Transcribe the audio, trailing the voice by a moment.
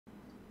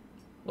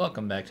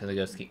Welcome back to the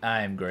Ghost Key.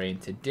 I'm Gray,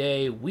 and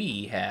today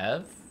we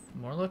have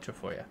more LOTRO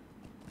for you.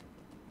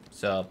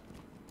 So,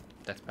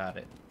 that's about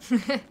it.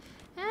 And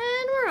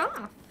we're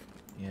off.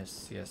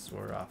 Yes,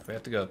 we're off. We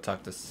have to go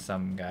talk to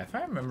some guy. If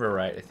I remember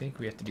right, I think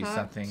we have to do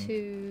something.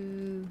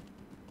 To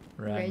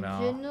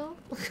Reginald.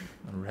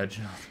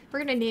 Reginald. We're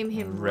gonna name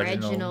him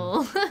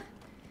Reginald. Reginald.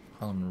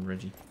 Call him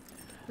Reggie.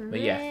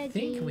 But yeah, I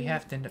think we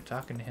have to end up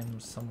talking to him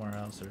somewhere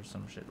else or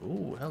some shit.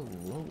 Ooh,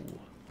 hello.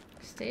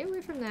 Stay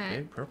away from that.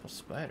 Big purple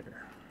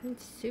spider.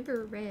 It's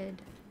super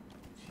red.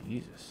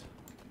 Jesus.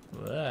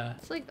 What?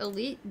 It's like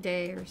Elite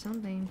Day or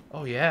something.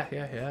 Oh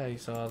yeah. You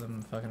saw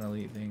them fucking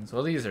elite things.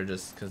 Well, these are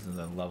just because of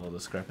the level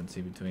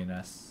discrepancy between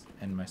us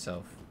and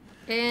myself.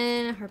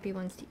 And a harpy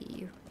wants to eat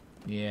you.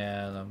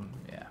 Yeah,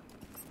 yeah.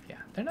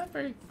 They're not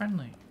very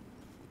friendly.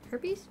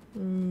 Herpes?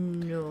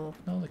 No.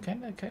 No, they're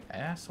kind of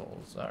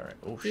assholes. All right.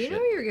 Oh Do shit. you know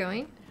where you're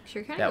going? 'Cause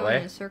you're kind That of going way?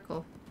 in a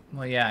circle.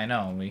 Well, yeah, I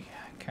know. We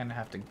kind of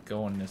have to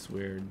go in this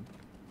weird.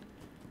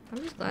 I'm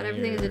just glad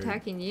everything is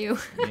attacking you.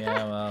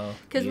 Yeah, well.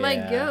 Because yeah. my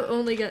goat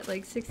only got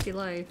like 60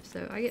 life,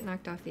 so I get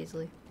knocked off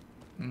easily.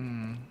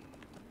 Mm.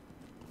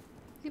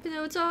 Even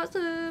though it's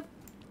awesome.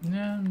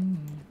 No,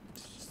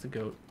 it's just a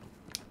goat.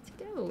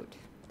 It's a goat.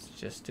 It's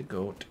just a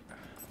goat.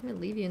 I'm gonna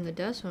leave you in the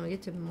dust when we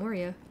get to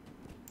Moria.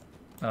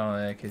 Oh,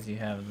 yeah, because you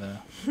have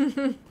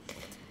the.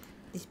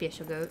 The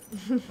special goat.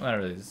 Not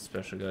really the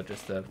special goat,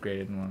 just the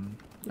upgraded one.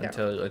 Yeah.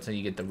 Until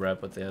you get the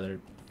rep with the other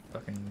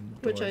fucking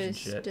doors Which I and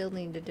shit. still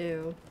need to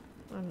do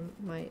on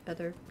my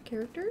other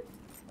character.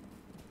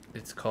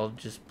 It's called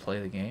just play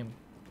the game.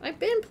 I've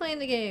been playing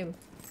the game.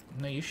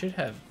 No, you should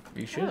have.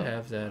 You should Oh.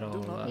 have that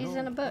all. He's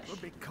in a bush.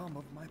 What will become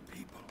of my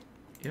people?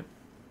 Yep.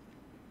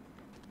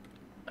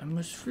 I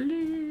must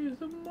flee.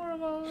 The more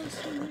of all I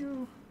see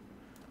you.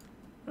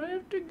 I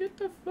have to get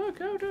the fuck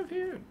out of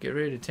here. Get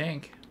ready to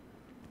tank.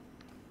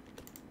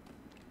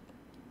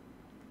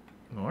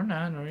 Or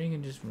not, or you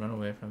can just run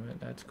away from it.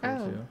 That's cool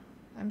Oh. too.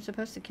 I'm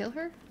supposed to kill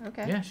her?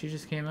 Okay. Yeah, she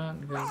just came out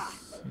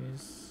because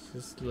he's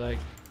just like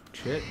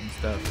shit and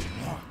stuff.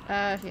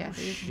 Yeah. You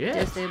Shit.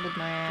 disabled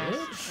my ass.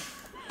 Bitch.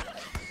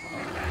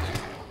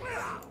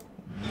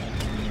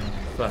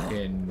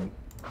 Fucking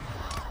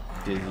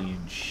dizzy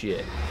and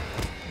shit.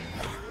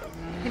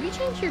 Have you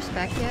changed your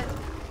spec yet?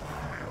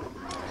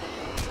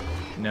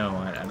 No,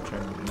 I'm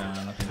trying. No,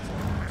 I don't think so.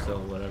 I'm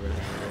still whatever the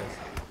hell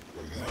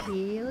it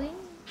Healing? is.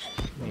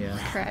 Yeah.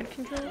 Crowd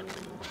control?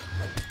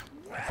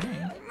 I think.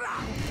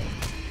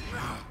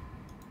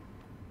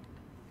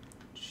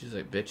 She's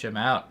like, bitch, I'm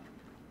out.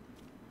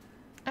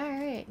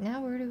 Alright,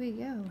 now where do we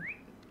go?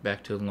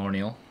 Back to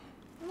Lorneal.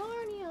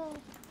 Lorneal.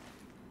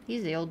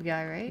 He's the old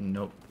guy, right?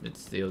 Nope,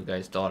 it's the old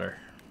guy's daughter.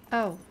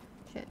 Oh,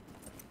 shit.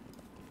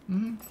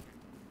 Mm-hmm.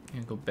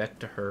 And go back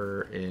to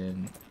her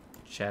and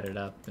chat it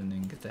up and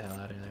then get the hell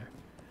out of there.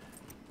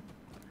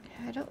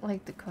 Yeah, I don't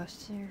like the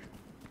quests here.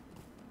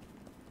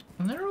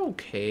 And they're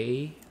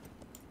okay.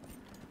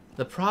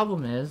 The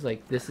problem is,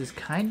 like, this is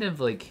kind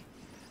of like,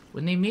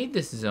 when they made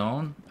this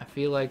zone, I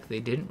feel like they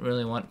didn't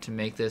really want to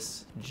make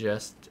this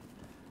just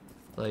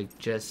a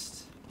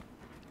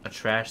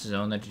trash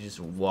zone that you just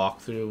walk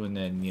through and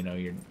then, you know,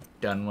 you're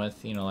done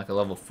with, you know, like a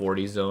level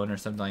 40 zone or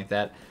something like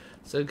that.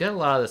 So you've got a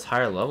lot of this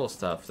higher level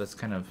stuff that's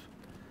kind of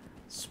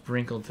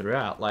sprinkled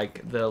throughout.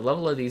 Like, the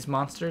level of these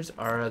monsters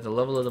are the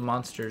level of the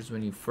monsters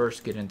when you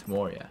first get into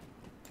Moria.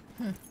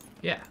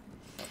 Yeah.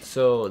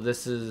 So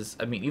this is,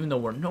 I mean, even though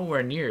we're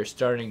nowhere near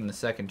starting the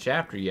second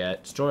chapter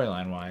yet,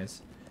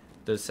 storyline-wise,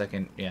 the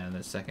second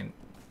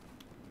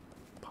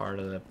part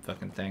of the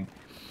fucking thing,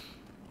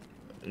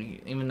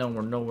 even though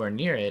we're nowhere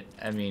near it,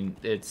 I mean,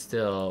 it's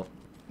still,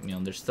 you know,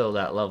 there's still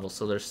that level.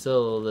 So there's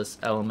still this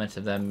element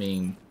of them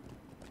being...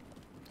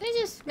 It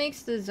just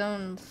makes the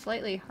zone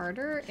slightly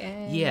harder,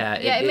 and Yeah,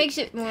 it makes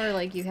it more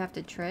like you have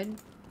to tread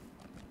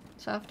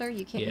softer.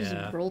 You can't Yeah.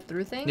 just roll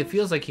through things. It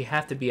feels like you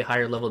have to be a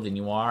higher level than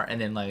you are, and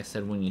then, like I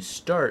said, when you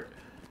start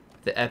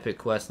the epic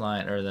quest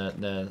line, or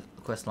the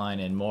quest line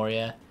in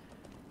Moria,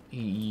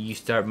 you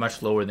start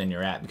much lower than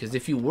you're at. Because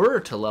if you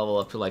were to level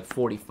up to like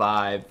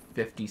 45,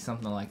 50,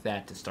 something like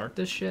that to start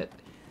this shit,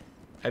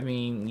 I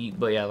mean,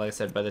 but yeah, like I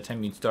said, by the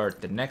time you'd start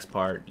the next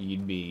part,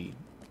 you'd be,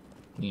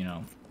 you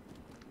know,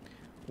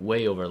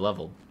 way over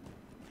leveled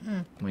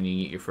when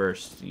you get your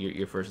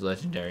first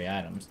legendary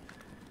items.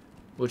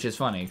 Which is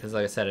funny, because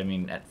like I said, I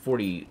mean, at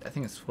 40, I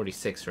think it's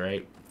 46,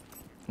 right?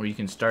 Where you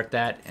can start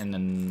that, and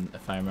then,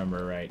 if I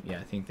remember right, yeah,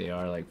 I think they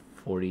are like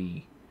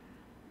 49s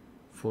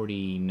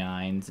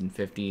and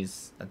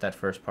 50s at that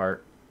first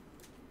part.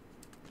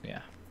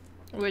 Yeah.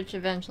 Which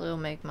eventually will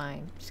make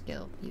my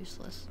skill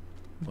useless.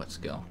 What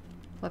skill?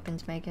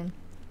 Weapons making.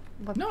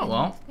 No, it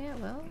won't. Yeah,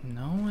 well.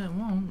 No, it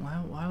won't.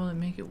 Why will it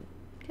make it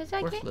Because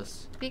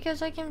worthless?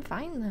 Because I can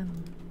find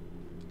them.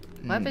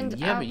 Weapons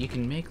Yeah, out. but you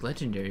can make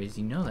legendaries.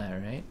 You know that,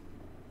 right?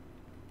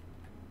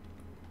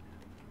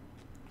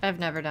 I've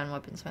never done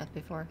weaponsmith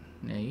before.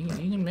 Yeah, you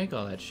can make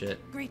all that shit.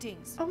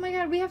 Greetings. Oh my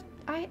god, we have...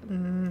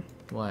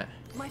 What?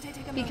 Might I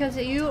take a Because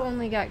moment? you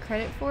only got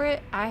credit for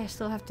it, I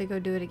still have to go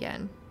do it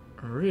again.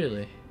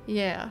 Really?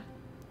 Yeah.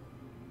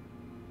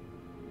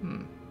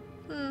 Hmm.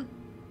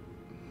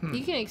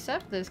 You can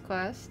accept this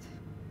quest.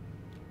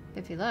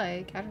 If you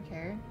like. I don't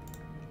care.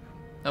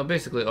 Oh,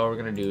 basically, all we're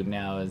gonna do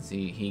now is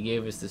he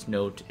gave us this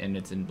note, and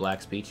it's in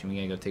black speech, and we're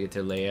gonna go take it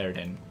to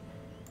Laerden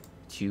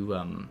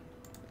to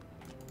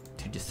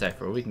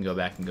decipher. We can go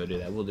back and go do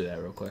that. We'll do that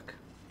real quick.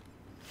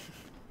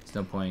 There's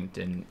no point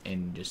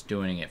in just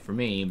doing it for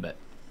me, but...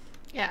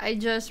 Yeah, I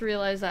just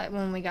realized that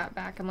when we got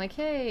back. I'm like,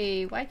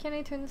 hey, why can't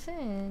I turn this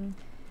in?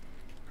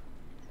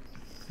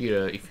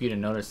 If you'd have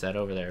noticed that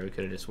over there, we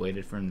could have just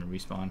waited for him to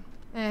respawn.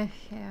 Yeah.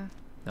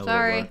 That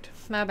Sorry,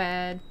 my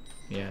bad.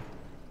 Yeah,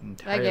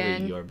 entirely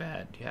Again. your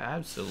bad. Yeah,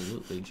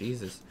 absolutely.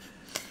 Jesus.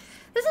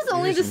 This is You're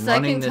only the just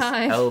running second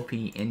time. this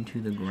LP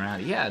into the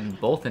ground. Yeah, and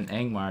both in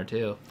Angmar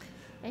too.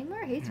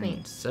 Angmar hates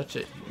me. Such a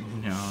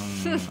no,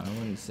 I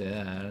wouldn't say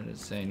that. I'm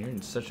just saying you're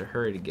in such a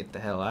hurry to get the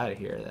hell out of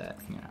here that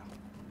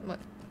What?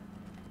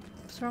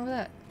 What's wrong with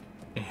that?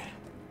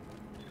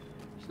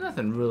 There's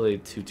nothing really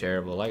too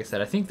terrible. Like I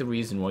said, I think the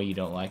reason why you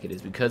don't like it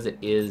is because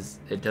it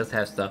does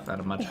have stuff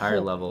at a much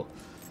higher level.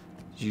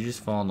 Did you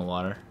just fall in the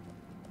water?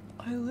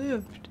 I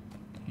lived.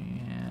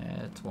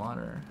 Yeah, it's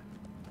water.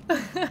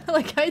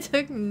 Like I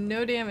took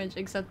no damage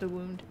except the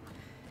wound.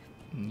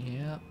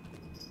 Yep.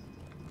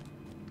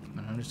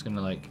 And I'm just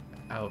gonna like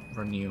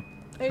outrun you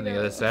I to the know.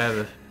 other side of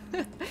it.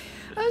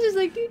 I was just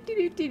like doo doo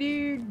doo doo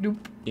doo. Doop.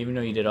 Even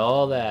though you did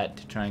all that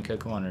to try and cut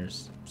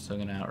corners, I'm still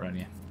gonna outrun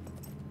you.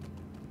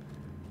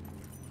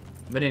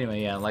 But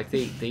anyway, yeah, like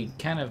they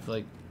kind of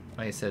like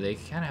I said, they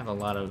kind of have a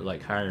lot of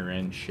like higher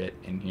end shit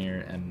in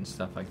here and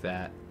stuff like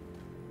that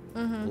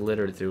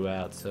littered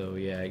throughout. So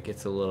yeah, it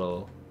gets a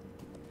little.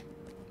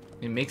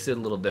 It makes it a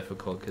little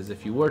difficult because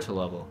if you were to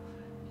level,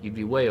 you'd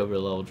be way over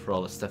leveled for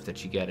all the stuff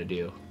that you gotta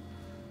do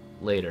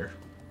later.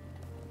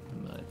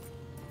 But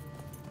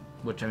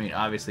which I mean,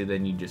 obviously,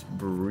 then you just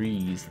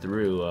breeze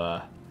through,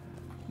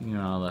 you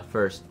know, the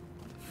first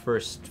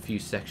few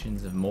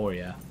sections of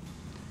Moria.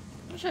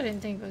 Which I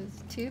didn't think was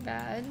too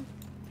bad.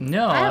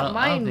 No, I don't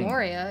mind think...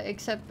 Moria,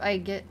 except I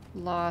get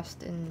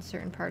lost in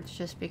certain parts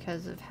just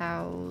because of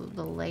how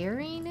the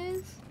layering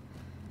is.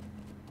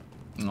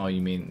 Oh,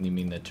 you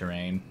mean the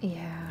terrain?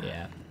 Yeah.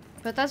 Yeah.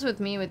 But that's with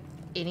me with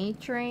any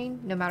terrain,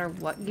 no matter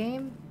what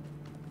game.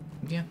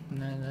 Yeah,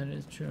 no, that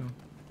is true.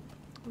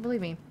 Believe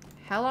me.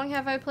 How long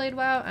have I played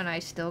WoW and I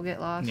still get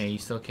lost? Yeah, you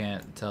still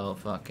can't tell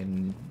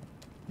fucking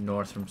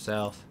north from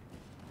south.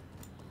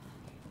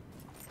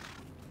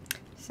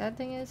 Sad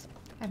thing is,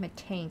 I'm a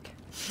tank.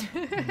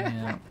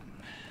 Yeah.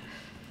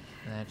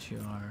 That you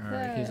are.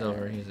 Alright, he's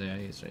over. He's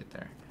right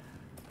there.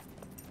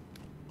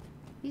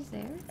 He's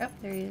there? Oh,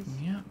 there he is.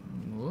 Yeah.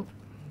 Whoop.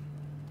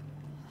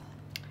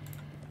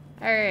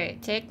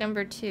 Alright, take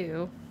number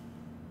 2.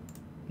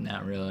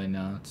 Not really,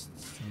 no. It's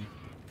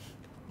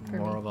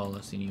more of all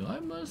I've seen you. I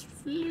must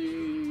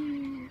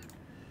flee.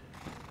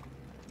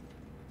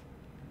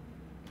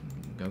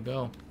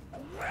 Go.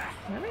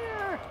 There we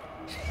are.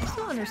 I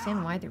still don't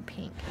understand why they're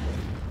pink.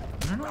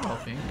 I don't know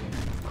about pink.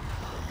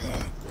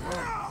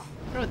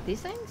 Oh,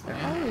 these things? They're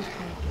always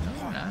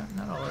pink. No,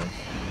 not always.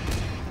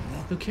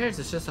 Who cares?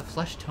 It's just a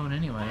flesh tone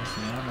anyways.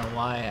 I don't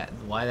know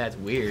why that's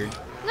weird.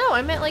 No,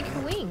 I meant like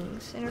her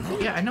wings and her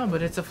feet. Yeah, I know,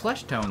 but it's a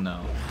flesh tone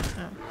though.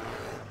 Oh.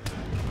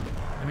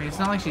 I mean, it's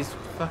not like she's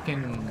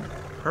fucking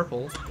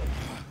purple.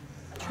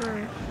 Sure,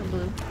 or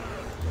blue.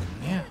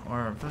 Yeah,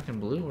 or fucking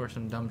blue or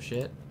some dumb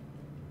shit.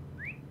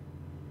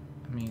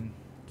 I mean,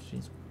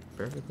 she's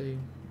perfectly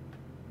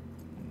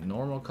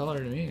normal color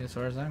to me as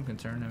far as I'm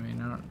concerned. I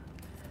mean,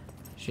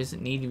 she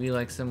doesn't need to be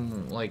like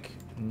some like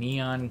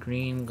neon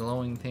green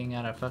glowing thing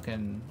out of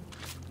fucking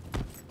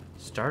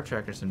Star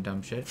Trek or some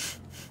dumb shit.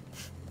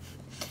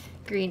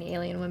 Green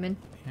alien women.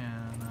 Yeah,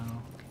 no.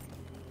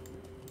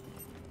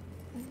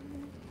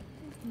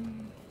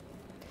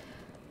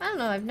 I don't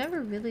know, I've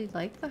never really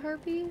liked the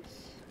harpies.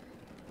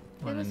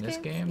 What, in this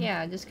game?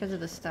 Yeah, just because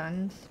of the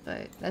stuns,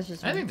 but that's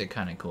just I me. think they're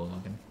kind of cool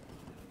looking.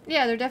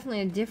 Yeah, they're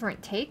definitely a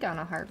different take on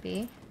a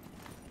harpy.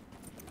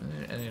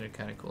 I think they're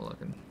kind of cool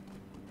looking.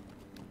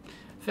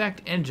 In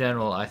fact, in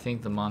general, I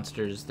think the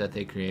monsters that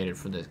they created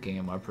for this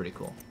game are pretty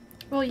cool.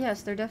 Well,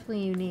 yes, they're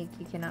definitely unique.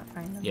 You cannot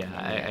find them. Yeah, in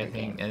any I other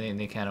think game.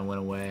 they kind of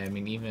went away. I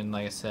mean, even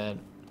like I said.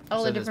 Oh,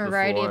 the said this different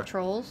variety before. of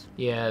trolls.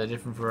 Yeah, the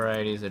different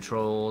varieties of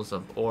trolls,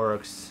 of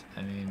orcs.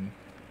 I mean,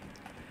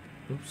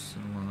 oops,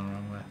 I'm going the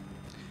wrong way.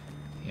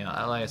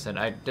 Yeah, like I said,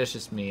 that's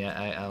just me.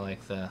 I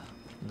like the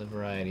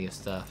variety of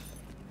stuff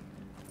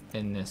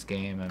in this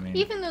game. I mean,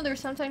 Even though they're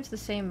sometimes the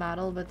same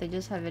model, but they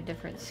just have a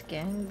different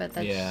skin. But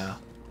that's yeah.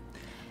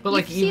 But you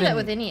like see even that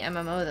with any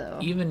MMO though.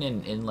 even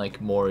in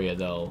like Moria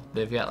though,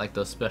 they've got like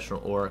those special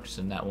orcs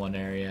in that one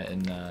area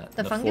in the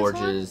fungus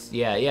forges. ones?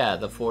 Yeah,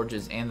 the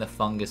forges and the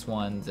fungus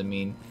ones. I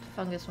mean,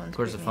 Fungus ones. of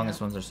course the creep me fungus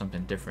out. ones are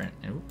something different.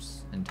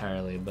 Oops,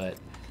 entirely. But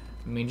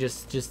I mean,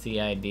 just the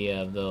idea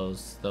of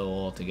those though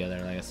all together.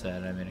 Like I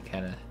said, I mean, it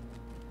kind of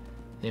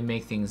they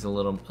make things a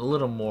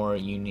little more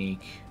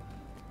unique.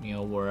 You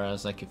know,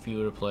 whereas like if you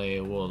were to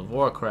play World of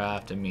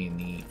Warcraft, I mean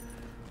the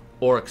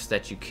orcs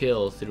that you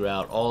kill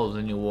throughout all of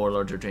the new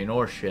Warlords of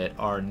Draenor shit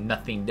are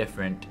nothing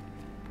different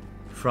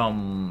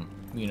from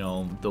you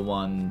know, the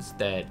ones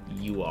that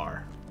you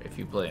are if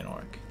you play an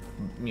orc.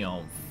 You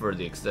know, for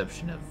the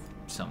exception of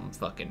some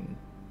fucking,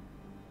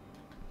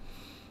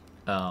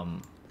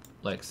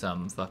 like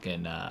some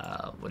fucking,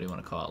 what do you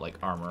want to call it, like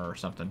armor or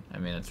something. I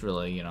mean, it's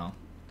really, you know,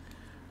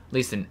 at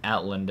least in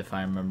Outland, if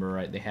I remember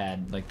right, they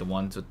had like the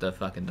ones with the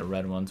fucking, the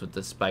red ones with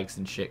the spikes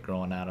and shit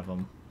growing out of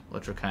them,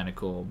 which were kind of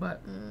cool,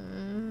 but...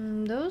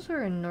 Those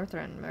were in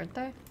Northrend, weren't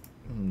they?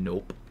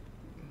 Nope.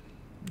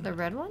 The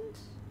red ones?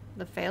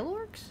 The Fail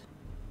Orcs?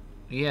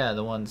 Yeah,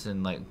 the ones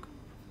in like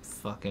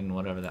fucking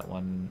whatever that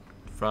one,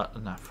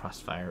 not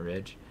Frostfire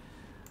Ridge,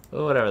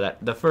 but whatever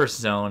that, the first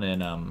zone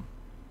in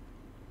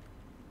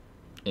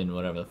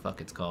whatever the fuck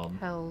it's called.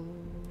 Hell.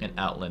 In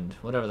Outland,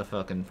 whatever the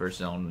fucking first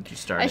zone that you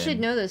start I in. should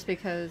know this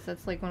because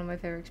that's like one of my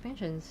favorite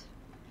expansions.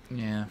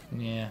 Yeah,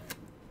 yeah.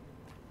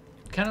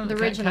 Kind of, The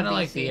kind original of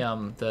like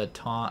BC. the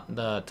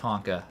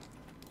Tonka.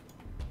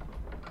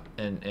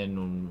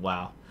 In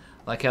WoW,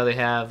 like how they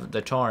have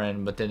the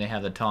Tauren, but then they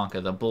have the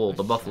Tonka, the bull,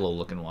 the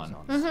buffalo-looking one.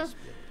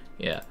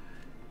 Yeah.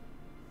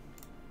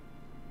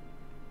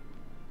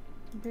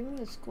 Bring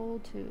the skull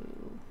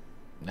to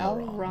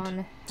Elrond.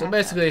 Elrond. So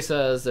basically it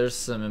says there's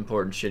some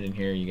important shit in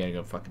here, you gotta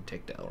go fucking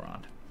take to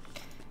Elrond.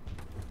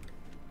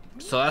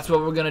 So that's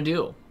what we're gonna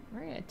do. We're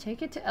gonna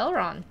take it to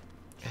Elrond.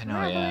 I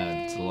know,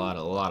 yeah, it's a lot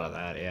of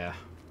that, yeah.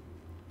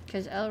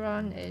 Because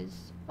Elrond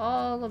is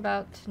all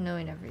about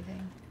knowing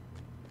everything.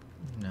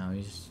 No,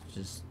 he's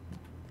just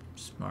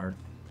smart.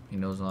 He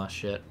knows a lot of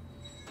shit.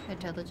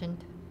 Intelligent.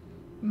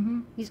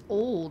 Mm-hmm. He's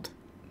old.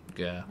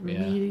 Yeah,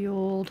 yeah. Really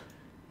old.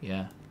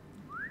 Yeah.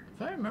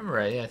 If I remember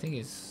right, yeah, I think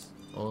he's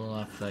old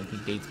enough that he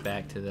dates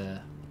back to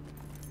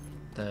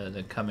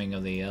the coming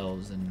of the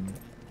elves in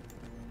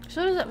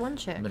So does that one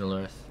chick. Middle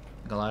Earth.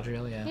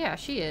 Galadriel, yeah. Yeah,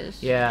 she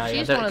is. Yeah,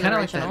 she's yeah, one of kind the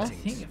of like that. original.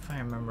 I think if I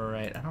remember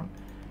right,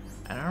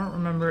 I don't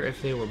remember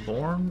if they were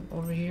born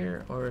over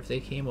here or if they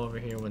came over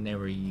here when they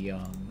were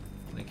young.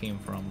 They came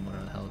from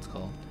whatever the hell it's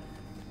called.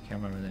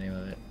 Can't remember the name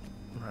of it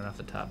right off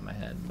the top of my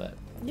head, but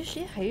You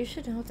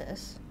should know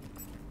this.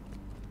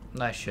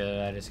 I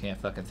should. I just can't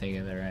fucking think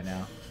of it right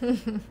now.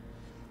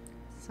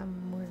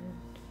 Some word.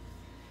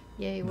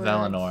 Yay, words.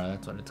 Valinor,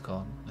 that's what it's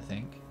called, I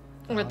think.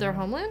 With their Valinor?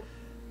 homeland?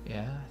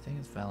 Yeah, I think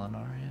it's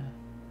Valinor, yeah.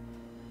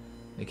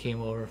 They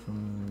came over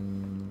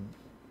from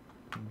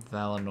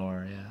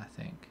Valinor, yeah, I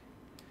think.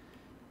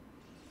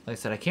 Like I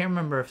said, I can't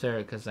remember if they're,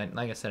 because like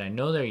I said, I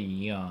know they're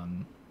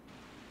young.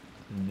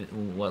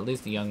 Well, at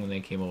least young when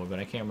they came over, but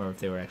I can't remember if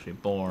they were actually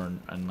born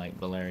on like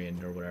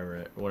Valerian or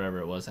whatever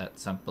it was that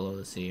sunk below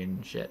the sea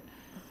and shit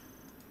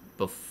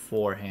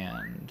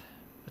beforehand.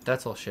 But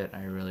that's all shit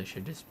I really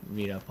should just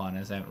read up on,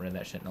 as I haven't read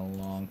that shit in a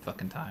long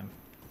fucking time.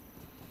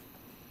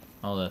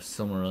 All the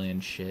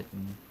Silmarillion shit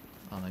and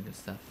all that good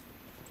stuff.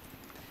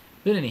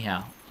 But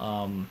anyhow,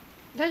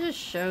 That just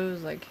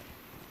shows, like,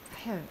 I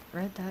haven't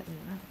read that in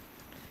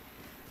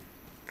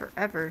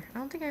forever. I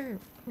don't think I've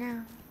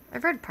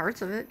read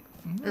parts of it,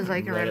 as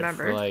I can read it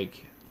remember. for,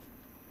 like,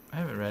 I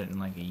haven't read it in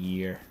like a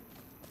year.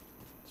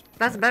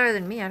 That's better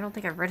than me. I don't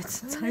think I've read it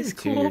since high Maybe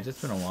school. 2 years.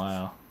 It's been a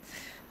while.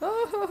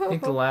 I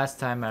think the last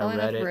time I Falling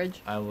off read the it,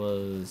 bridge. I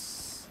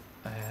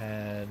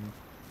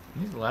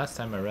think the last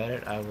time I read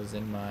it, I was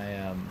in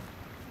my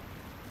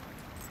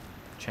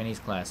Chinese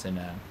class in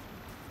a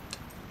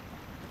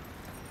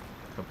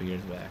couple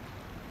years back.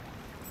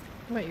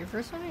 What, your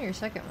first one or your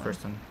second one?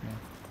 First one, yeah.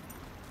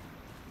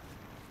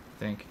 I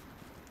think.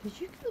 Did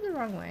you go the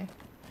wrong way?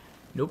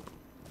 Nope.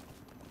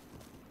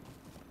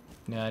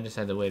 No, I just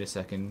had to wait a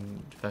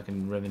second.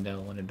 Fucking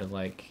Rivendell wanted to,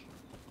 like...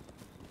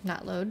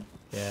 Not load?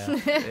 Yeah,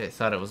 I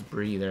thought it was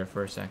Bree there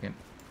for a second.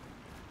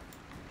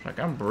 Like,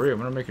 I'm Bree, I'm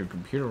gonna make your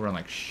computer run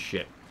like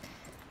shit.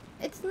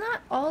 It's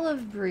not all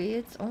of Bree,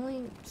 it's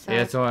only south.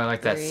 Yeah, it's only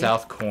like that Bree.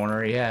 south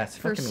corner. Yeah, it's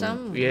For fucking...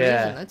 some yeah.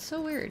 reason. That's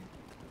so weird.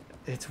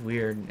 It's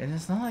weird. And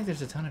it's not like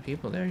there's a ton of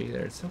people there either.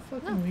 It's so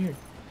fucking weird.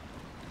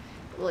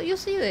 Well, you'll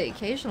see the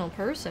occasional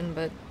person,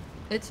 but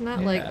it's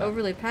not, like, Yeah.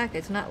 overly packed.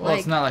 It's not Well, like...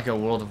 it's not like a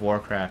World of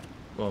Warcraft,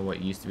 well,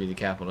 what used to be the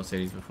capital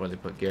cities before they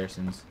put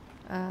garrisons.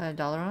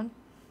 Dalaran?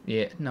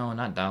 Yeah, no,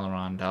 not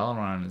Dalaran.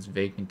 Dalaran is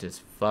vacant as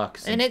fuck.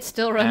 And it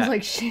still runs that-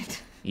 like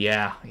shit.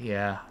 Yeah,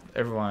 yeah.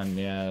 Everyone,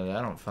 yeah,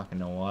 I don't fucking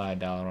know why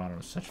Dalaran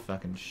was such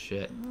fucking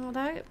shit. Well,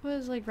 that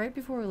was, like, right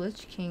before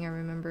Lich King, I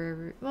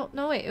remember. Well,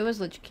 no, wait, it was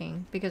Lich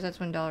King, because that's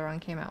when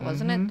Dalaran came out,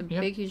 wasn't it? The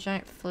yep. big, huge,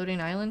 giant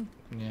floating island?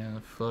 Yeah,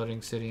 the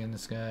floating city in the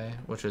sky,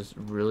 which is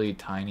really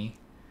tiny.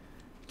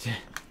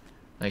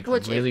 Like,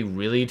 really,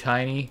 really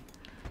tiny.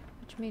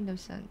 Which made no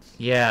sense.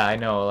 Yeah, I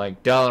know,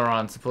 like,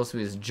 Dalaran's supposed to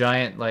be this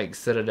giant, like,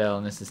 citadel,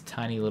 and this is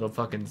tiny little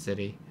fucking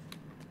city.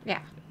 Yeah.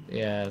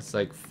 Yeah, it's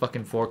like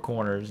fucking 4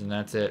 corners, and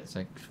that's it. It's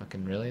like,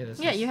 fucking really?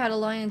 Yeah, you had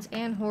Alliance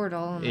and Horde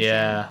all on the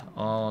Yeah,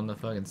 all on the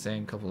fucking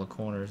same couple of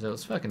corners. It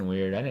was fucking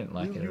weird. I didn't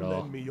like Will it you at all.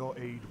 lend me your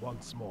aid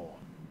once more?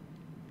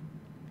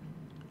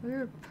 We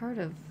were part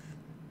of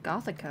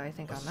Gothica, I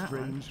think, A on that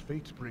one. strange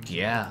fate brings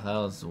you Yeah, here. that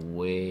was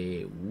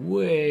way,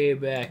 way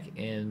back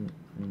in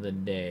the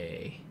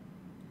day.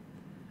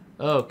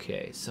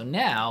 Okay, so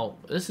now,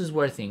 this is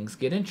where things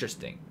get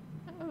interesting.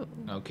 Oh.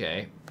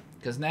 Okay.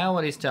 Because now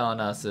what he's telling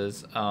us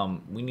is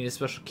we need a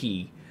special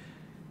key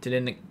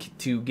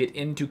to get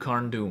into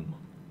Carn-Dûm.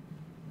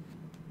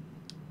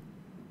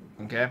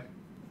 Okay?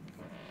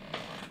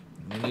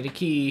 We need a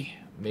key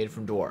made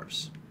from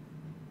dwarves.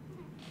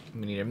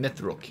 We need a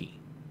mithril key.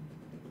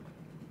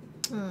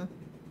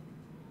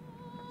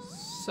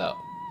 So.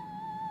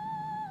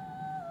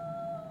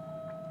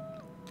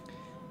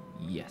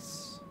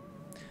 Yes.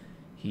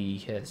 He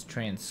has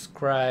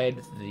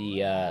transcribed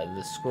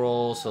the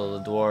scroll so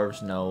the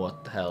dwarves know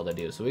what the hell to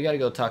do. So we gotta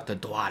go talk to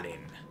Dwalin.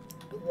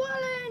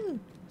 Dwalin!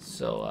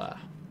 So,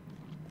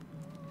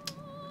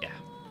 yeah.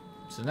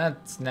 So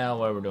that's now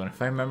what we're doing.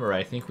 If I remember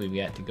right, I think we've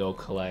got to go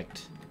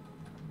collect...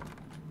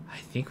 I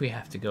think we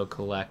have to go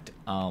collect,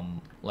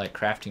 like,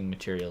 crafting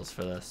materials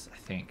for this, I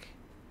think.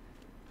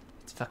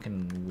 It's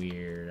fucking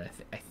weird,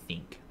 I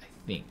think.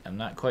 I'm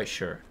not quite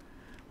sure.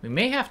 We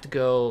may have to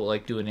go,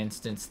 like, do an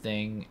instance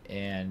thing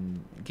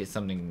and get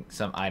some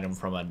item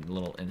from a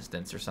little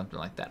instance or something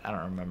like that. I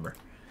don't remember.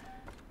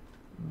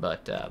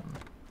 But,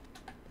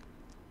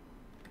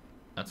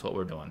 that's what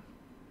we're doing.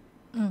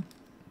 Yeah.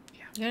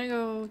 Yeah. You're gonna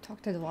go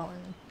talk to Dwalin.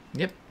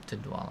 Yep, to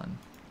Dwalin.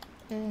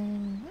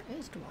 And where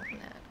is Dwalin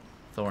at?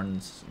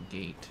 Thorn's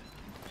Gate.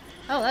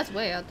 Oh, that's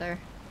way out there.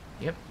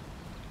 Yep.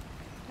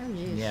 Oh,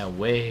 jeez. Yeah,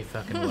 way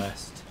fucking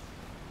west.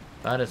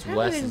 About as I don't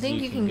west even as think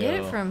you you can get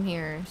go. it from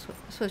here.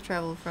 Swift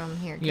travel from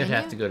here. You'd Can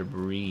have you? to go to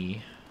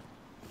Bree.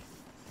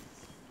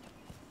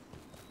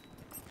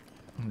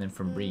 And then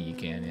from Bree you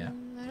can, yeah.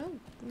 I don't.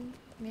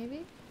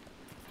 Maybe.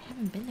 I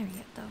haven't been there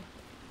yet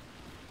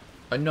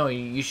though. No,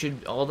 you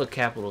should. All the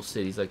capital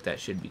cities like that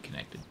should be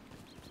connected.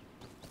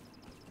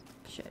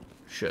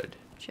 Should.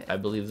 I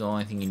believe the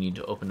only thing you need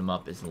to open them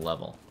up is the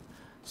level.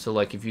 So,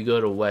 like, if you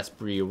go to West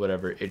Bree or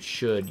whatever, you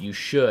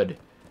should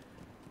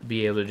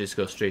be able to just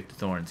go straight to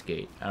Thorn's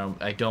Gate.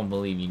 I don't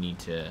believe you need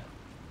to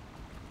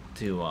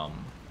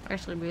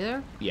Actually be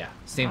there? yeah.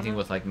 Same thing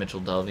with like Mitchell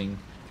Delving.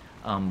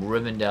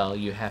 Rivendell,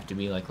 you have to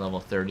be like level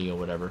 30 or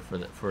whatever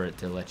for it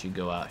to let you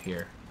go out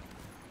here.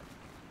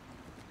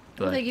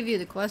 Or But they give you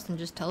the quest and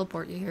just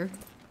teleport you here.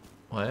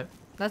 what?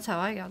 That's how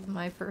I got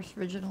my first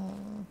original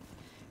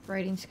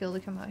writing skill to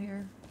come out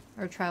here.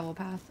 Or travel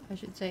path, I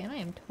should say. And I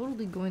am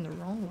totally going the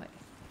wrong way.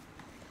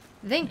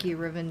 Thank you,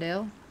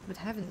 Rivendell, with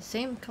having the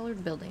same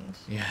colored buildings.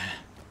 Yeah.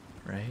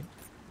 Right?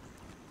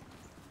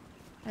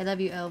 I love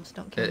you, elves.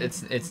 Don't kill me.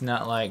 It's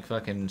not like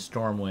fucking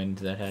Stormwind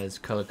that has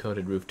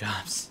color-coded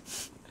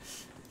rooftops.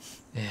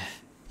 Yeah.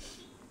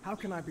 How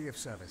can I be of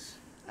service?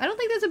 I don't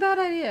think that's a bad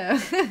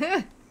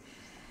idea.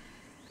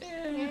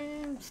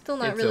 I'm still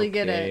not It's really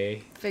good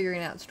okay. at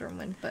figuring out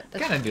Stormwind, but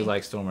that's Kind of do okay.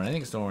 like Stormwind. I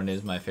think Stormwind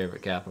is my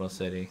favorite capital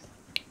city.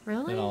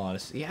 Really? In all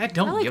honesty, yeah, I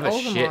don't I like give a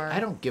shit. Orgrimmar. I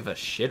don't give a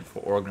shit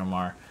for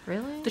Orgrimmar.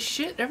 Really?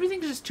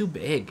 Everything's just too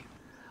big.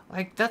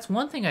 Like, that's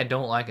one thing I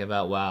don't like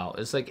about WoW.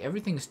 It's like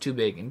everything's too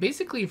big. And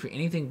basically, if you're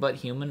anything but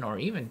human or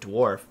even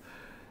dwarf,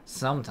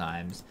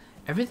 sometimes,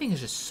 everything is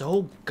just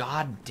so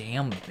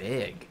goddamn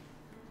big.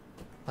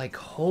 Like,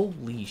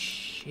 holy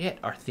shit,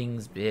 are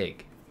things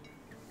big.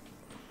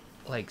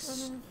 Like,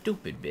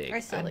 stupid big. I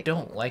still I like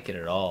don't like it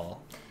at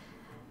all.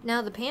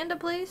 Now the panda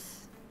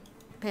place,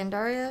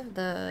 Pandaria,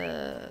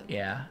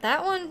 Yeah.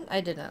 that one I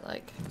did not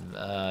like.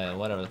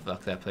 Whatever the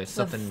fuck that place. The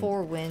Something.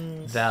 Four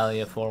Winds. Valley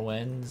of Four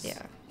Winds.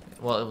 Yeah.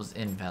 Well, it was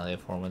in Valley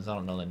of Four Winds. I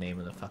don't know the name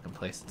of the fucking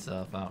place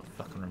itself. I don't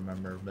fucking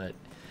remember, but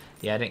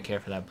yeah, I didn't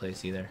care for that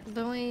place either.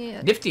 The only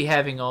Nifty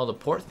having all the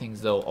port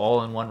things though,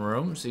 all in one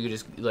room, so you could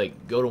just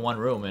like go to one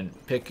room and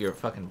pick your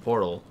fucking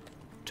portal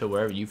to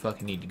wherever you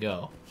fucking need to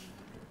go.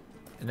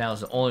 And that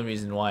was the only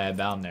reason why I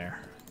bound there.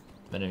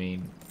 But I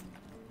mean,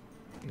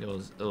 it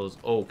was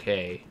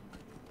okay.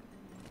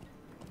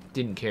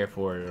 Didn't care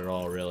for it at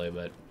all, really,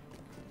 but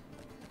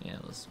yeah,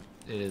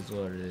 it is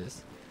what it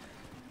is.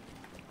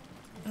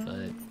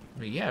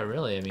 But yeah,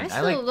 really, I mean,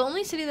 I like. the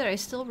only city that I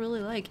still really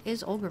like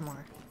is Orgrimmar.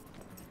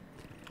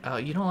 Oh,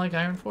 you don't like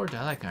Ironforge?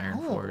 I like Oh.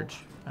 Ironforge.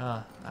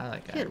 I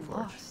like Get Ironforge.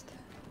 lost.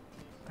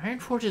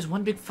 Ironforge is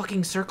one big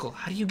fucking circle.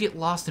 How do you get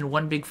lost in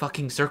one big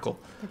fucking circle?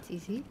 That's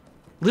easy.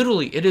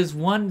 Literally, it is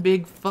one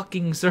big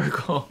fucking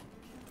circle.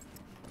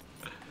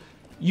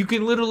 You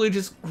can literally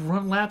just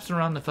run laps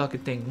around the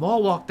fucking thing.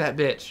 Wall walk that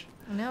bitch.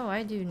 No,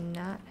 I do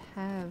not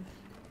have.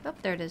 Oh,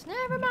 there it is.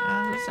 Never mind.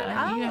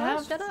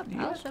 I'll shut up.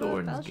 I'll shut up.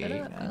 Thorn's I'll shut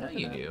Gate. up. I know I'll you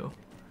shut up. do.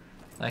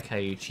 I like how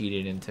you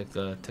cheated and took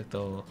the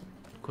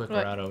quicker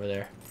What? route over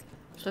there.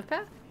 Swift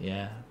path?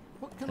 Yeah.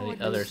 What To can I the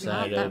do other for you?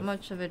 side Not that of.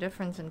 much of a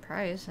difference in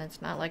price.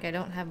 It's not like I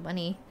don't have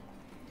money.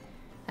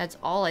 That's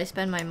all I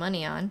spend my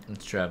money on.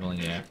 It's traveling,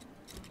 yeah.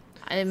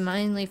 I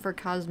mainly for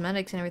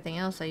cosmetics and everything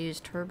else. I use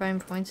turbine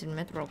points and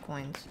mithril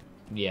coins.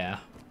 Yeah.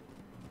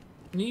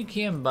 You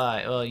can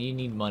buy. Well, you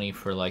need money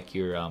for like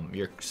your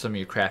some of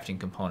your crafting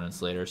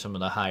components later. Some of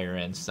the higher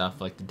end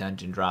stuff, like the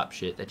dungeon drop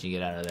shit that you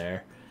get out of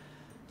there.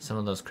 Some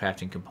of those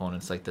crafting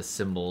components, like the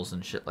symbols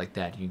and shit like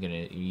that, you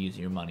use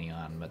your money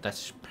on. But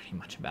that's pretty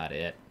much about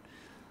it,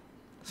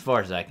 as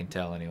far as I can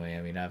tell. Anyway,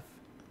 I mean,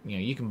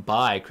 you can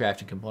buy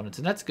crafting components,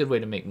 and that's a good way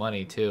to make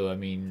money too. I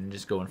mean,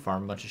 just go and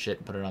farm a bunch of shit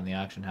and put it on the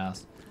auction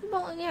house.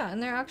 Well, yeah,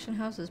 and their auction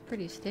house is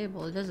pretty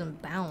stable. It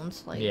doesn't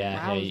bounce like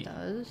WoW's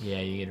does. Yeah,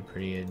 you get a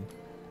pretty good...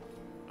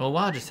 Well,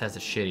 WoW just has a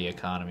shitty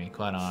economy,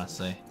 quite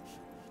honestly.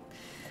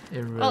 It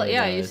really Oh,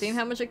 yeah, does. you seen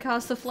how much it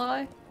costs to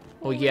fly?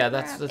 Well, yeah,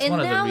 that's one of the reasons.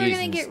 And now they're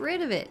gonna get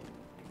rid of it.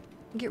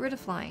 Get rid of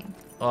flying.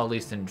 Well, at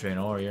least in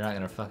Draenor. You're not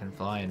gonna fucking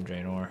fly in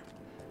Draenor.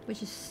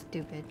 Which is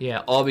stupid. Yeah,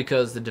 all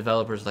because the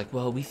developers like,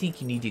 well, we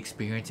think you need to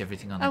experience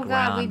everything on the Oh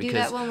ground god, we do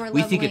that because when we're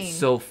we think leveling. it's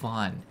so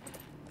fun.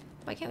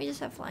 Why can't we just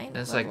have flying? And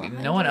it's level like,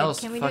 100? no one else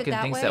Can we do it fucking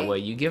thinks that way. way.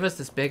 You give us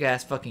this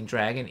big-ass fucking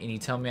dragon and you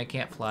tell me I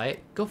can't fly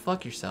it? Go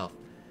fuck yourself.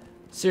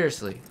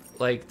 Seriously.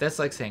 Like, that's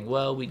like saying,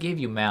 well, we gave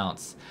you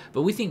mounts,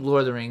 but we think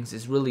Lord of the Rings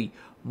is really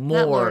more...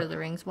 Not Lord of the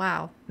Rings,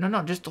 wow.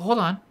 No, just hold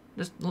on.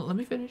 Just let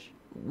me finish.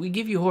 We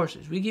give you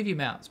horses, we give you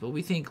mounts, but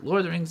we think Lord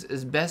of the Rings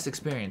is best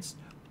experienced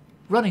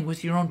running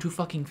with your own 2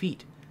 fucking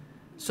feet.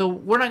 So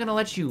we're not gonna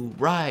let you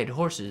ride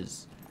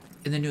horses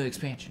in the new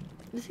expansion.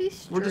 Is he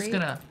straight? We're just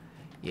gonna...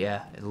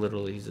 Yeah,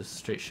 literally, he's a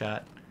straight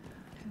shot.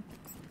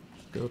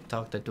 Go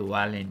talk to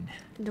Dwalin.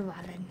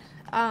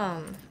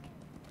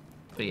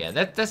 But yeah,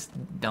 that's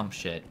dumb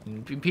shit.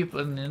 And people,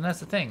 and that's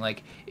the thing.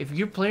 Like, if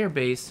your player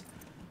base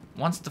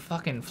wants to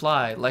fucking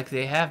fly like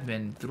they have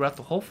been throughout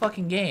the whole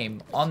fucking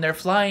game on their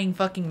flying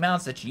fucking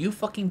mounts that you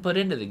fucking put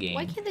into the game.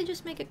 Why can't they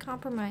just make a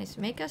compromise?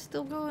 Make us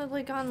still go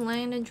like on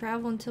land and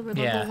travel until we're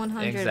Yeah, level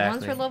 100. exactly.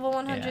 Once we're level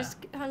 100, Yeah.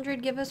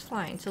 100 give us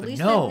flying. So at But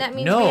least no, that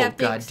means no, we have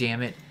god things.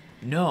 damn it,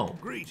 no.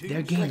 Greetings.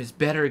 Their game is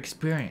better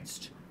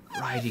experienced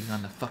riding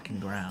on the fucking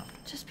ground.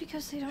 Just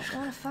because they don't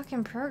want to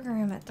fucking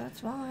program it,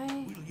 that's why.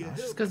 Will you It's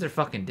just help? because they're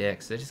fucking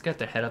dicks. They just got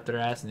their head up their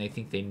ass and they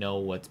think they know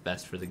what's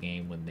best for the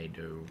game when they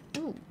do.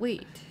 Oh,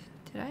 wait.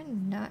 Did I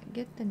not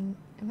get the... Am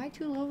I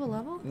too low of a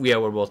level? Yeah,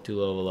 we're both too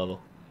low of a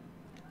level.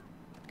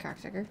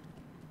 Cocksucker.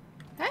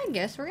 I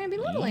guess we're gonna be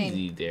leveling.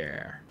 Easy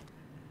there.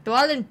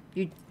 Dwalin,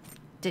 you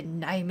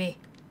deny me.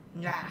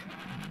 Nah.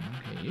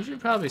 Okay, you should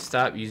probably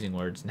stop using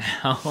words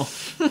now.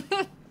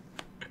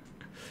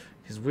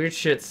 Because weird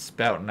shit's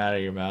spouting out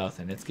of your mouth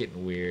and it's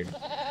getting weird.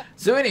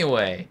 So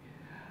anyway,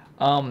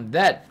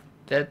 that's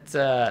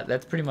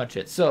pretty much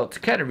it. So to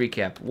kind of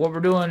recap, what we're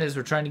doing is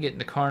we're trying to get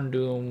into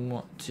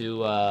Carndoom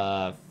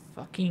to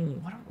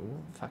fucking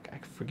fuck, I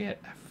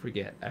forget.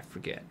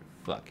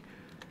 Fuck.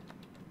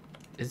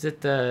 Is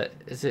it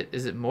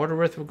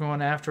Mortarith we're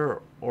going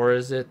after, or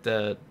is it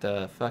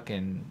the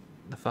fucking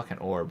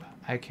orb?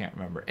 I can't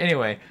remember.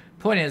 Anyway,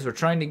 point is we're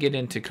trying to get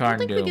into Carndoom. I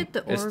don't think we get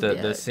the It's orb the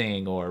yet.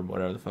 singing orb,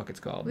 whatever the fuck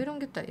it's called. We don't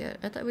get that yet.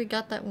 I thought we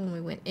got that when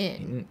we went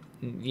in.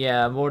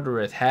 Yeah,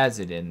 Mortarith has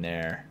it in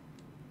there.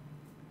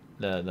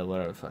 The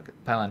whatever the fuck,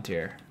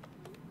 Palantir.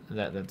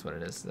 That's what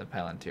it is. The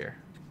Palantir.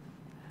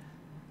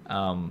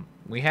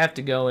 We have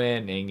to go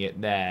in and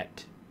get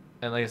that.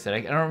 And like I said,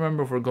 I don't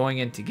remember if we're going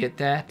in to get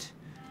that,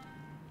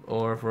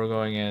 or if we're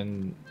going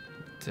in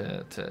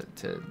to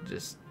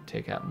just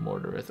take out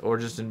Mortarith, or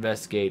just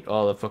investigate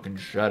all the fucking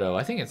shadow.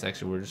 I think it's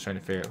actually we're just trying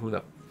to figure out who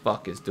the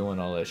fuck is doing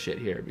all this shit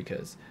here,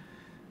 because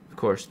of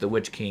course the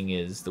Witch King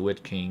is the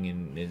Witch King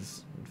and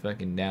is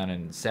fucking down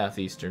in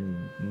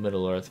southeastern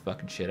Middle Earth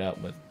fucking shit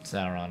up with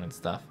Sauron and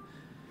stuff.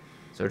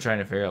 So we're trying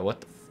to figure out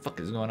what the fuck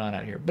is going on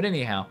out here. But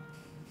anyhow,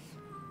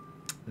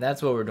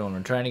 that's what we're doing.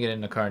 We're trying to get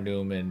into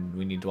Carndoom, and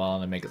we need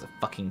Dwalin to make us a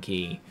fucking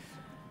key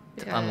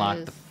to unlock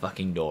the Because-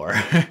 fucking door.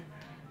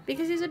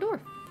 Because he's a dwarf,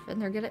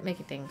 and they're good at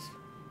making things.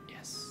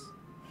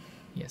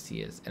 Yes,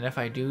 he is. And if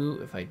I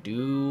do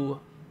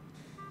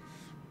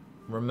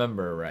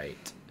remember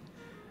right,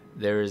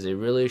 there is a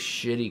really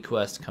shitty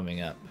quest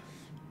coming up.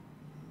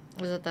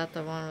 Was it that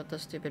the one with the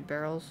stupid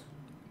barrels?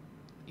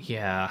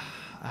 Yeah,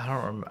 I don't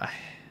remember. I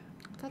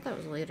thought that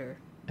was later.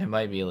 It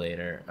might be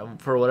later.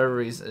 For whatever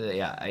reason,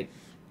 yeah.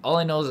 All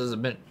I know is there's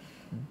a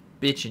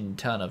bitchin'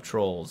 ton of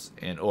trolls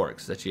and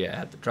orcs that you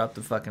have to drop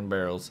the fucking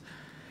barrels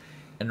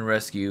and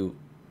rescue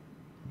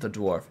the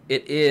dwarf.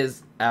 It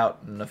is out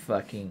in the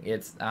fucking.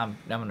 I'm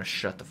gonna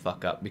shut the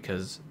fuck up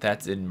because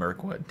that's in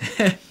Mirkwood.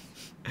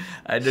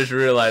 I just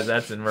realized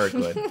that's in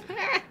Mirkwood.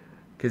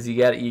 Cause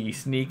you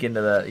sneak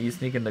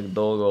into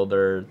Dol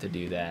to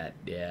do that.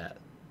 Yeah.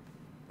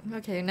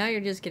 Okay, now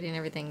you're just getting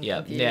everything Yeah,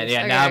 confused. yeah.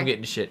 Okay. Now I'm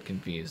getting shit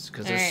confused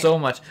because there's Alright. so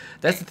much.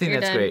 That's the thing You're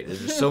that's done. great. Is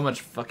there's so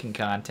much fucking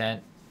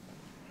content.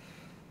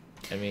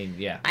 I mean,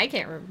 yeah. I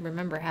can't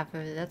remember half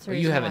of it. That's the Well,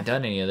 reason you haven't why.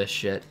 done any of this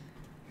shit.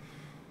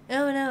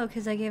 Oh no,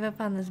 because I gave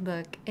up on this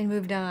book and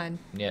moved on.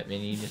 Yep,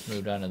 and you just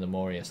moved on to the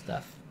Moria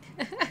stuff.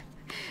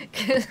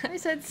 Because I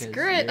said, 'Cause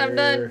screw it, I'm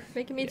done. you're-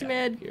 Making me too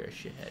yeah, mad. You're a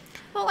shithead.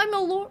 Well, I'm a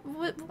lore.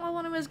 When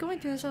I was going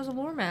through this, I was a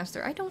lore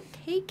master. I don't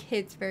take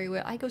hits very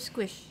well. I go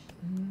squish.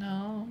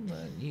 No,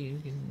 but you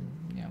can.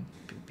 You know,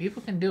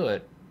 people can do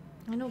it.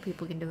 I know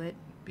people can do it.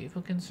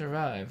 People can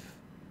survive.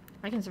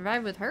 I can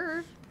survive with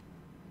her.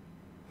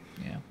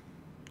 Yeah.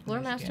 Lore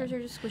Yes, you masters can.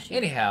 are just squishy.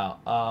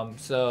 Anyhow,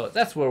 so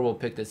that's where we'll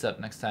pick this up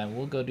next time.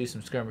 We'll go do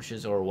some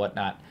skirmishes or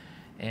whatnot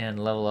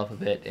and level up a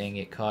bit and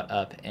get caught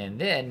up, and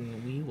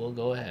then we will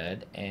go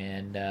ahead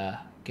and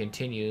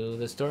continue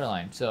the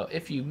storyline. So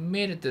if you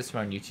made it this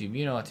far on YouTube,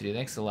 you know what to do.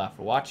 Thanks a lot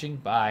for watching.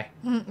 Bye.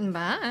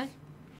 Bye.